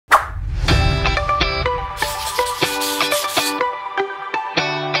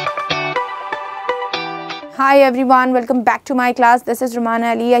Hi everyone, welcome back to my class. This is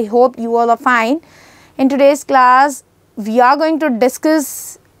Rumana Ali. I hope you all are fine. In today's class, we are going to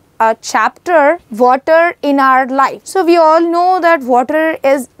discuss a chapter, water in our life. So we all know that water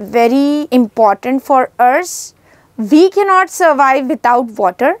is very important for us. We cannot survive without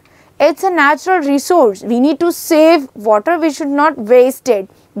water. It's a natural resource. We need to save water. We should not waste it,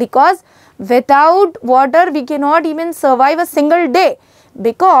 because without water we cannot even survive a single day,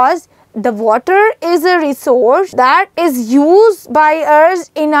 because the water is a resource that is used by us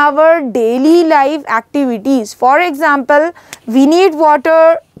in our daily life activities. For example, we need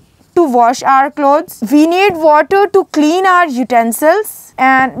water to wash our clothes, we need water to clean our utensils,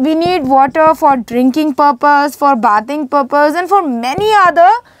 and we need water for drinking purpose, for bathing purpose, and for many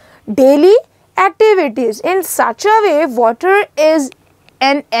other daily activities. In such a way, water is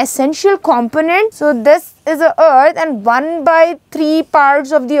an essential component. So this is the earth, and 1/3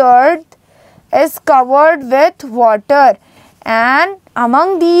 parts of the earth is covered with water, and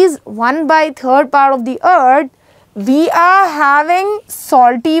among these 1/3 part of the earth, we are having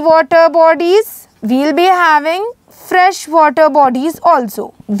salty water bodies, we'll be having fresh water bodies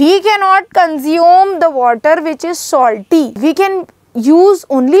also. We cannot consume the water which is salty. We can use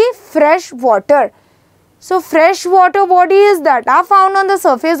only fresh water. So fresh water bodies that are found on the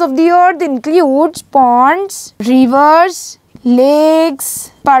surface of the earth includes ponds, rivers, lakes,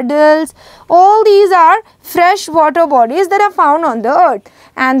 puddles. All these are fresh water bodies that are found on the earth,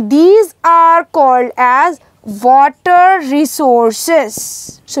 and these are called as water resources.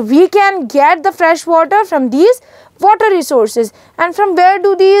 So we can get the fresh water from these water resources. And from where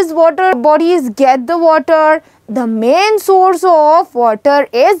do these water bodies get the water? The main source of water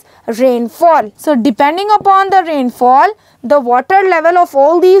is rainfall. So depending upon the rainfall, the water level of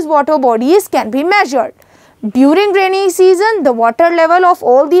all these water bodies can be measured. During rainy season, the water level of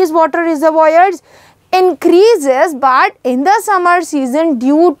all these water reservoirs increases, but in the summer season,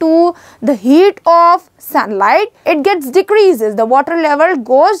 due to the heat of sunlight, it gets decreases. The water level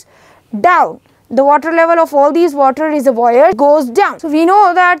goes down. The water level of all these water reservoirs goes down. So we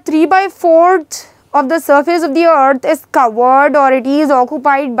know that 3/4 of the surface of the earth is covered, or it is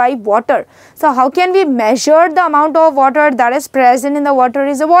occupied by water. So how can we measure the amount of water that is present in the water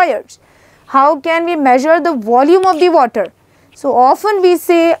reservoirs? How can we measure the volume of the water? So often we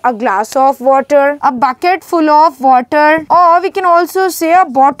say a glass of water, a bucket full of water, or we can also say a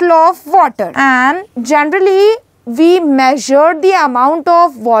bottle of water. And generally we measure the amount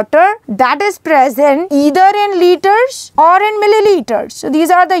of water that is present either in liters or in milliliters. So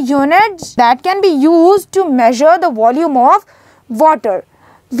these are the units that can be used to measure the volume of water.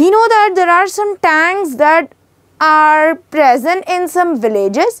 We know that there are some tanks that are present in some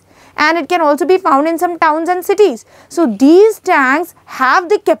villages, and it can also be found in some towns and cities. So these tanks have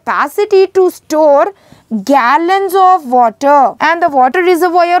the capacity to store gallons of water, and the water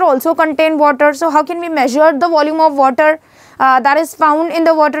reservoir also contain water. So how can we measure the volume of water that is found in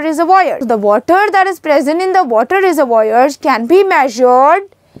the water reservoir? So the water that is present in the water reservoirs can be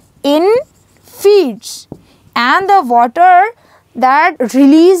measured in feet, and the water that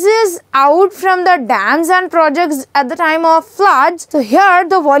releases out from the dams and projects at the time of floods. So here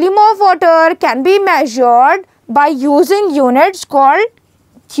the volume of water can be measured by using units called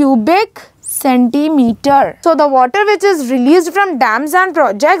cubic centimeter. So the water which is released from dams and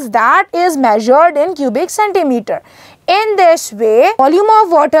projects, that is measured in cubic centimeter. In this way, volume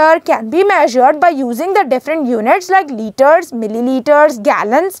of water can be measured by using the different units like liters, milliliters,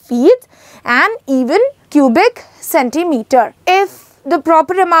 gallons, feet, and even cubic centimeter. If the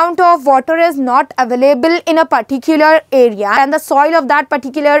proper amount of water is not available in a particular area, and the soil of that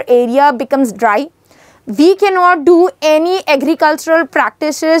particular area becomes dry, we cannot do any agricultural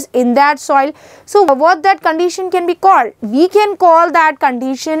practices in that soil. So what that condition can be called? We can call that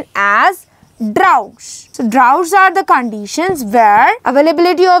condition as droughts. So droughts are the conditions where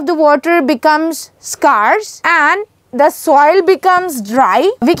availability of the water becomes scarce and the soil becomes dry.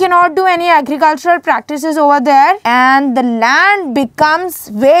 We cannot do any agricultural practices over there, and the land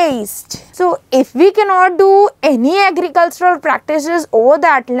becomes waste. So if we cannot do any agricultural practices over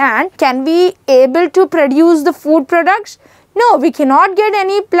that land, can we able to produce the food products? No, we cannot get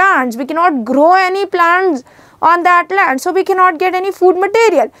any plants. We cannot grow any plants on that land, so we cannot get any food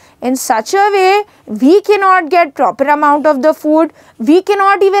material. In such a way, we cannot get proper amount of the food. We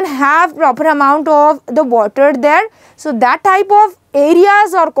cannot even have proper amount of the water there. So that type of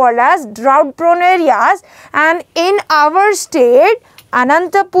areas are called as drought prone areas. And in our state,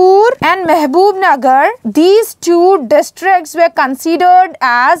 Anantapur and Mehboob Nagar, these two districts were considered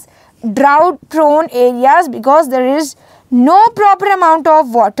as drought prone areas because there is no proper amount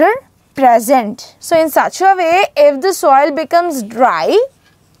of water present. So in such a way, if the soil becomes dry,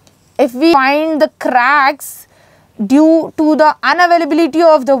 if we find the cracks due to the unavailability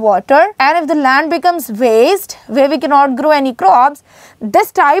of the water, and if the land becomes waste where we cannot grow any crops,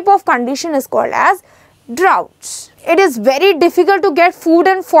 this type of condition is called as droughts. It is very difficult to get food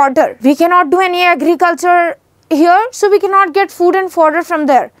and fodder. We cannot do any agriculture here, so we cannot get food and fodder from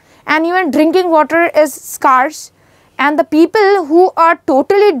there, and even drinking water is scarce, and the people who are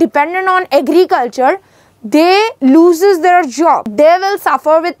totally dependent on agriculture, they loses their job. They will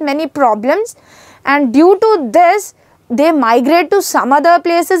suffer with many problems, and due to this they migrate to some other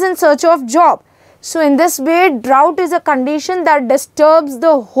places in search of job. So in this way, drought is a condition that disturbs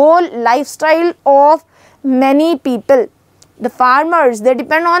the whole lifestyle of many people. The farmers, they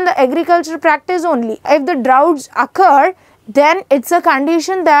depend on the agriculture practice only. If the droughts occur, then it's a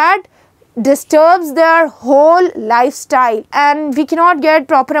condition that disturbs their whole lifestyle, and we cannot get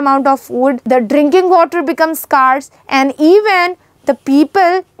proper amount of food. The drinking water becomes scarce, and even the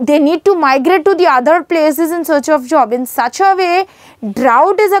people, they need to migrate to the other places in search of job. In such a way,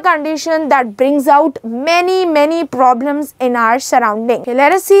 drought is a condition that brings out many problems in our surrounding. Okay,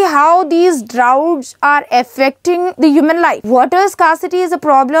 let us see how these droughts are affecting the human life. Water scarcity is a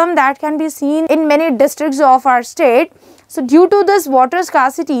problem that can be seen in many districts of our state. So due to this water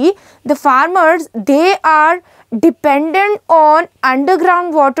scarcity, the farmers, they are dependent on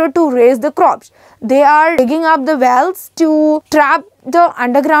underground water to raise the crops. They are digging up the wells to trap the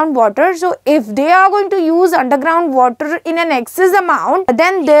underground water. So if they are going to use underground water in an excess amount,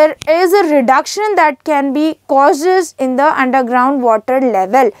 then there is a reduction that can be causes in the underground water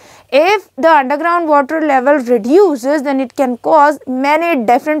level. If the underground water level reduces, then it can cause many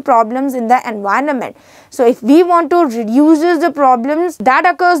different problems in the environment. So if we want to reduce the problems that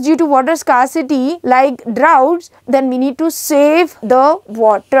occurs due to water scarcity like droughts, then we need to save the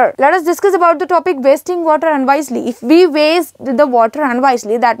water. Let us discuss about the topic wasting water unwisely. If we waste the water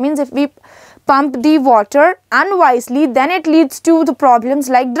unwisely, that means if we pump the water unwisely, then it leads to the problems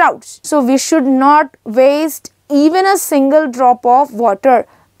like droughts. So we should not waste even a single drop of water,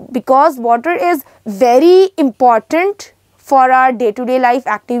 because water is very important for our day-to-day life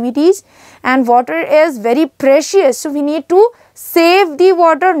activities, and water is very precious. So we need to save the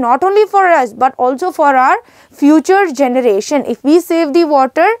water not only for us but also for our future generation. If we save the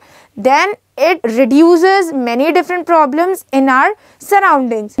water, then it reduces many different problems in our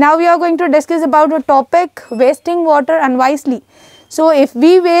surroundings. Now we are going to discuss about the topic wasting water unwisely. So if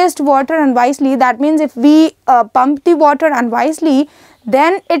we waste water unwisely, that means if we pump the water unwisely,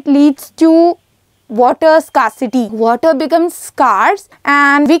 then it leads to water scarcity. Water becomes scarce,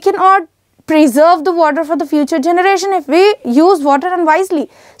 and we cannot preserve the water for the future generation if we use water unwisely.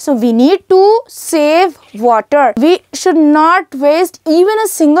 So we need to save water. We should not waste even a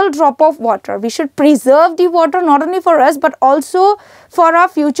single drop of water. We should preserve the water not only for us but also for our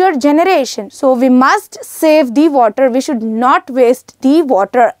future generation. So we must save the water. We should not waste the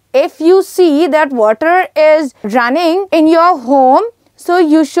water. If you see that water is running in your home, so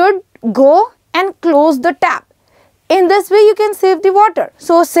you should go and close the tap. In this way, you can save the water.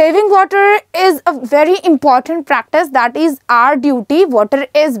 So saving water is a very important practice. That is our duty. Water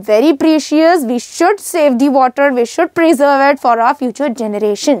is very precious. We should save the water. We should preserve it for our future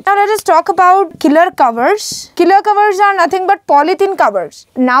generation. Now let us talk about killer covers. Killer covers are nothing but polythene covers.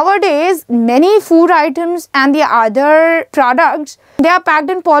 Nowadays, many food items and the other products, they are packed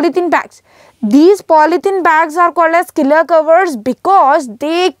in polythene bags. These polythene bags are called as killer covers because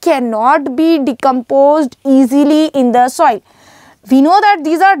they cannot be decomposed easily in the soil. We know that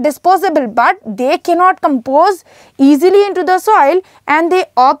these are disposable, but they cannot compose easily into the soil and they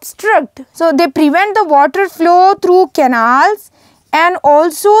obstruct. So they prevent the water flow through canals and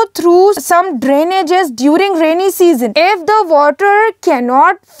also through some drainages during rainy season. If the water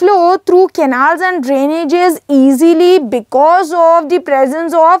cannot flow through canals and drainages easily because of the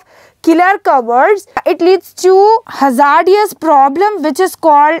presence of killer covers, it leads to hazardous problem which is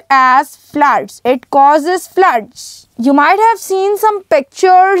called as floods. It causes floods. You might have seen some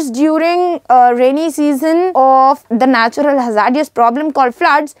pictures during rainy season of the natural hazardous problem called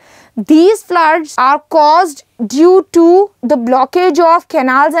floods. These floods are caused due to the blockage of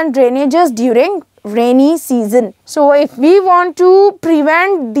canals and drainages during rainy season. So if we want to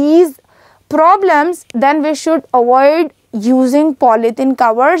prevent these problems, then we should avoid using polythene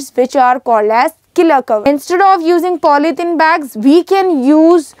covers which are called as killer covers. Instead of using polythene bags, we can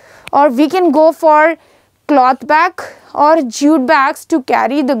use or we can go for cloth bag or jute bags to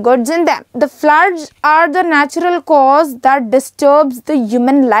carry the goods in them. The floods are the natural cause that disturbs the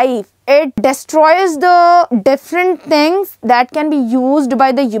human life. It destroys the different things that can be used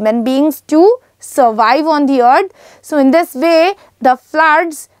by the human beings to survive on the earth. So in this way, the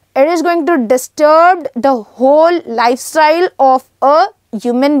floods, it is going to disturb the whole lifestyle of a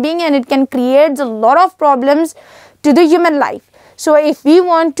human being, and it can create a lot of problems to the human life. So if we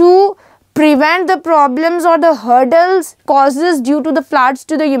want to prevent the problems or the hurdles causes due to the floods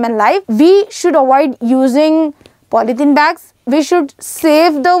to the human life, we should avoid using polythene bags. We should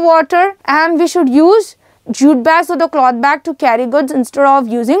save the water, and we should use jute bags or the cloth bag to carry goods instead of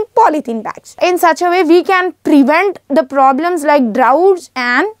using polythene bags. In such a way, we can prevent the problems like droughts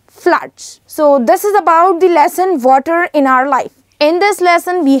and floods. So this is about the lesson water in our life. In this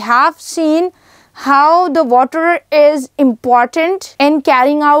lesson, we have seen how the water is important in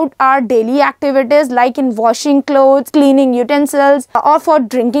carrying out our daily activities like in washing clothes, cleaning utensils, or for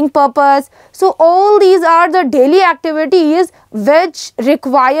drinking purpose. So all these are the daily activities which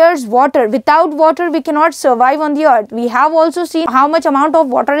requires water. Without water, we cannot survive on the earth. We have also seen how much amount of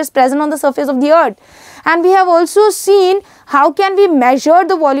water is present on the surface of the earth. And we have also seen how can we measure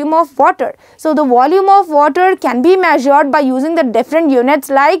the volume of water. So the volume of water can be measured by using the different units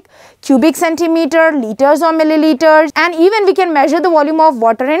like cubic centimeter, liters or milliliters, and even we can measure the volume of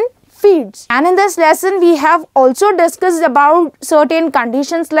water in feeds. And in this lesson, we have also discussed about certain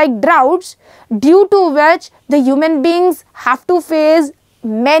conditions like droughts, due to which the human beings have to face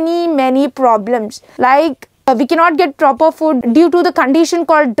many problems. Like we cannot get proper food due to the condition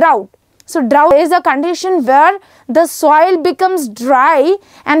called drought. So drought is a condition where the soil becomes dry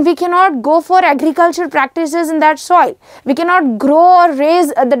and we cannot go for agricultural practices in that soil. We cannot grow or raise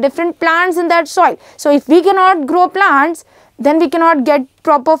the different plants in that soil. So if we cannot grow plants, then we cannot get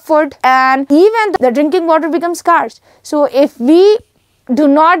proper food, and even the drinking water becomes scarce. So if we do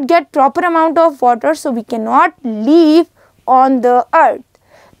not get proper amount of water, so we cannot live on the earth.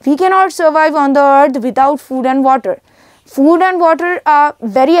 We cannot survive on the earth without food and water. Food and water are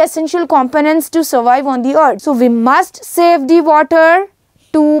very essential components to survive on the earth. So we must save the water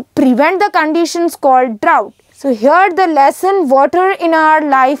to prevent the conditions called drought. So here the lesson water in our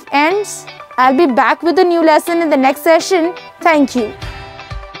life ends. I'll be back with a new lesson in the next session. Thank you.